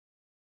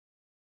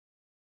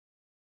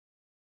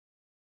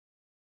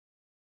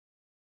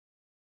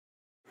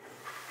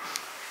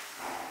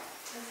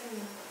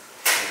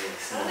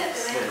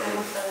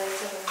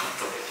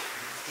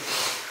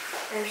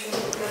もしれな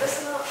いけど、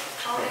私の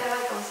顔がや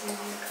ばいかもしれな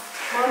い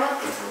から、まあ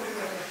待ってさ。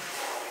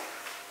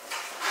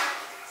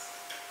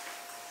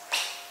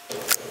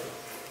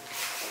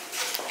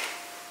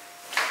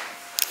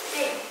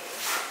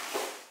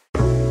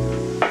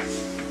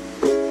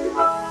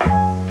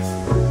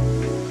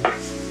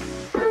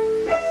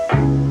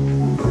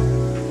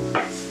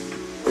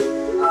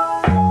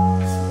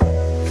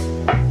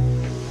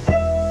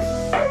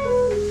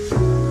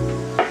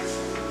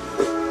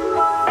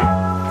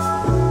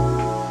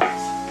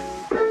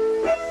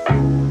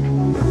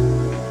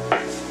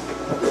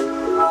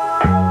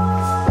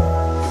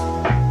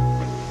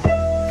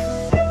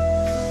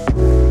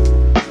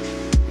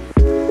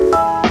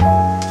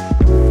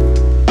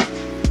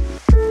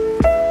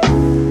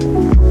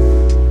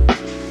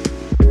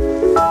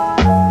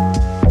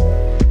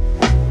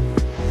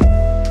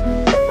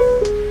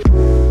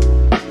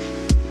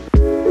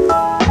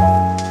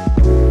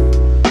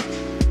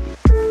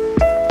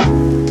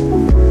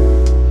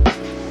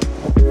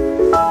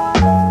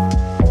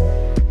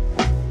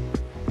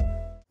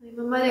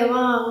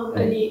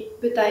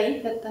舞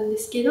台だったんで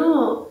すけ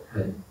ど、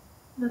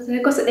まあそ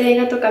れこそ映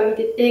画とか見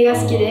て、映画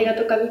好きで映画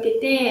とか見て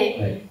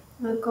て、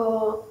まあ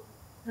こ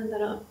うなんだ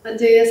ろう、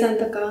女優さん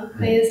とか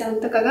俳優さ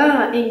んとか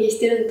が演技し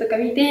てるのとか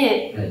見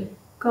て、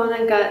こうな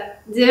んか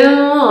自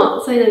分も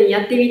そういうのに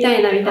やってみた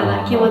いなみたい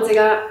な気持ち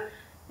が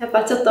やっ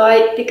ぱちょっと湧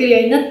いてくるよ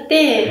うになっ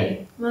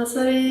て、まあ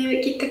そ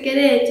れきっかけ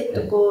でち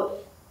ょっとこ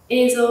う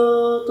映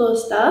像を通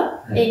し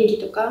た演技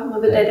とか、まあ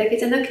舞台だけ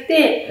じゃなく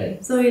て、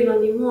そういうの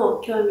に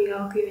も興味が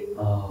湧くように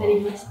なり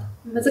ました。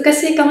難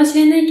しいかもし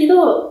れないけ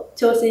ど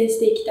挑戦し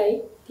ていきたい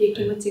っていう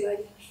気持ちがあり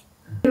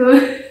ま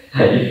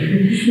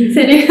す。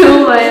セリフ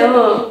覚え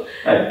を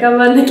頑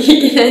張んなきゃ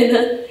いけないな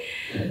っ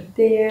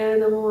ていう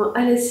のも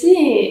ある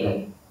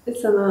し、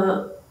そ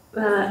の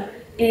まあ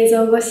映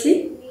像越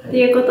しって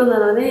いうことな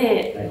の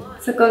で、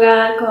そこ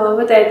がこう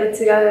舞台と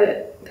違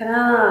うか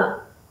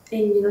ら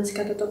演技の仕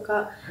方と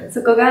か、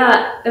そこ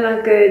がうま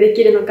くで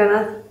きるのか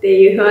なって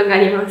いう不安があ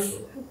りま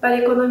す。やっぱ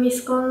りこのミ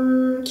スコ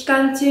ン期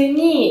間中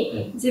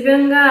に自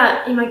分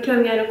が今興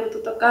味あるこ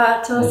とと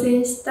か挑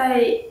戦した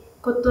い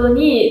こと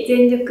に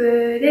全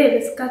力で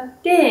ぶつか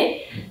っ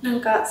て、なん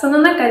かその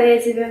中で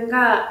自分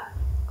が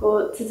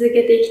こう続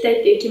けていきたい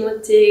っていう気持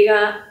ち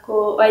が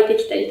こう湧いて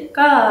きたりと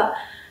か、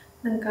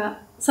なんか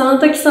その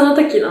時その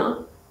時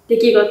の出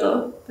来事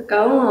と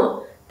か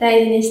を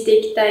大事にして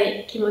いきた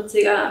い気持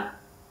ちが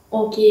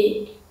大き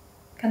い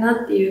かな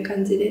っていう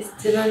感じです。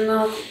自分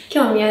の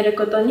興味ある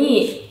こと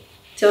に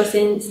挑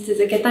戦し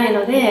続けたい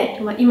ので、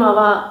まあ、今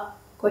は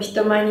こう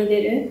人前に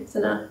出る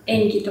その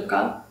演技と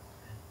か、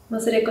ま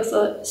あ、それこ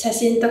そ写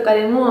真とか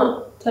で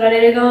も撮ら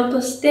れる側と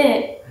し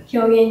て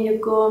表現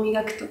力を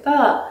磨くと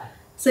か、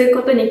そういう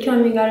ことに興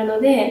味があるの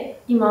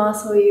で、今は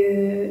そう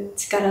いう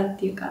力っ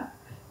ていうか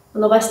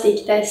伸ばしてい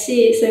きたい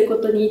し、そういうこ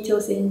とに挑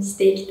戦し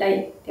ていきた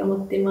いって思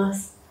ってま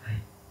す。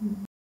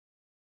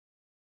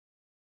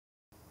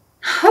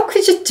How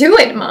could you do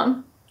it,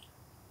 Mom?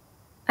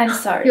 I'm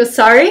sorry. You're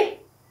sorry?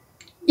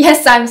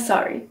 Yes, I'm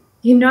sorry.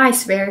 You know, I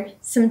swear,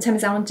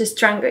 sometimes I want to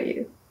strangle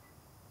you.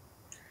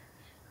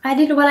 I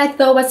did what I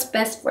thought was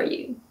best for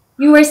you.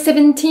 You were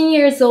 17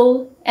 years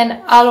old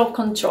and out of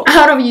control.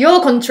 Out of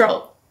your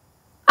control.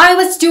 I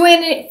was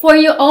doing it for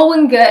your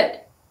own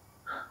good.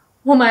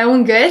 For my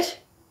own good?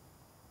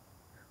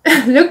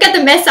 Look at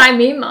the mess I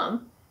made,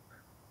 Mom.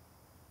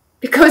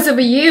 Because of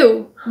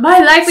you, my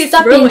life is ruined.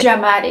 Stop being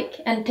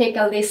dramatic and take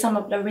at least some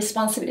of the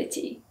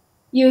responsibility.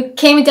 You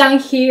came down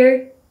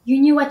here,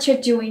 you knew what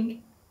you're doing.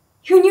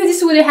 You knew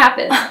this would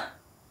happen.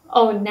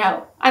 Oh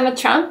no, I'm a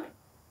Trump?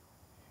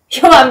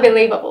 You're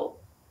unbelievable.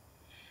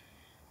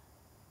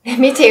 Let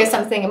me tell you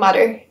something,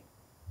 Mother.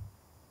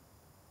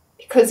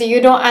 Because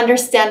you don't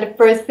understand the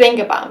first thing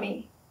about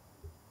me.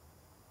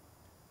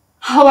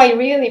 How I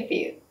really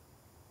feel.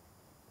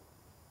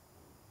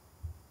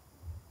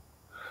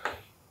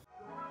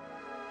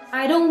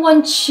 I don't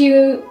want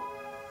you...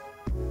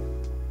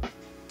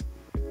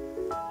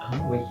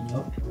 I'm waking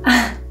up.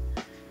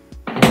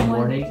 One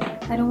morning.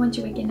 I don't want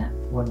you waking up.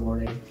 One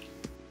morning.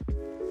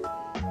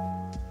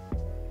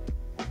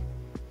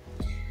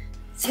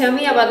 Tell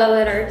me about the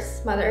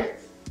letters, Mother.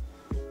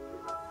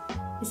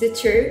 Is it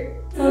true?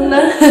 そんな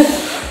じ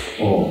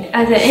ゃ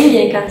あ演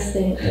技に関し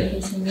て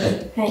ですね。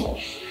は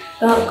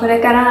い。これ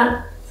か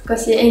ら少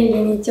し演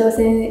技に挑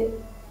戦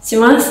し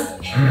ます。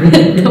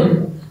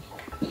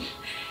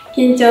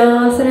緊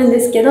張するんで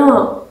すけ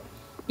ど、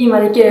今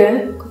でき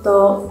るこ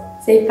とを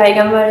精一杯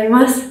頑張り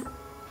ます。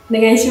お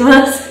願いし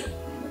ます。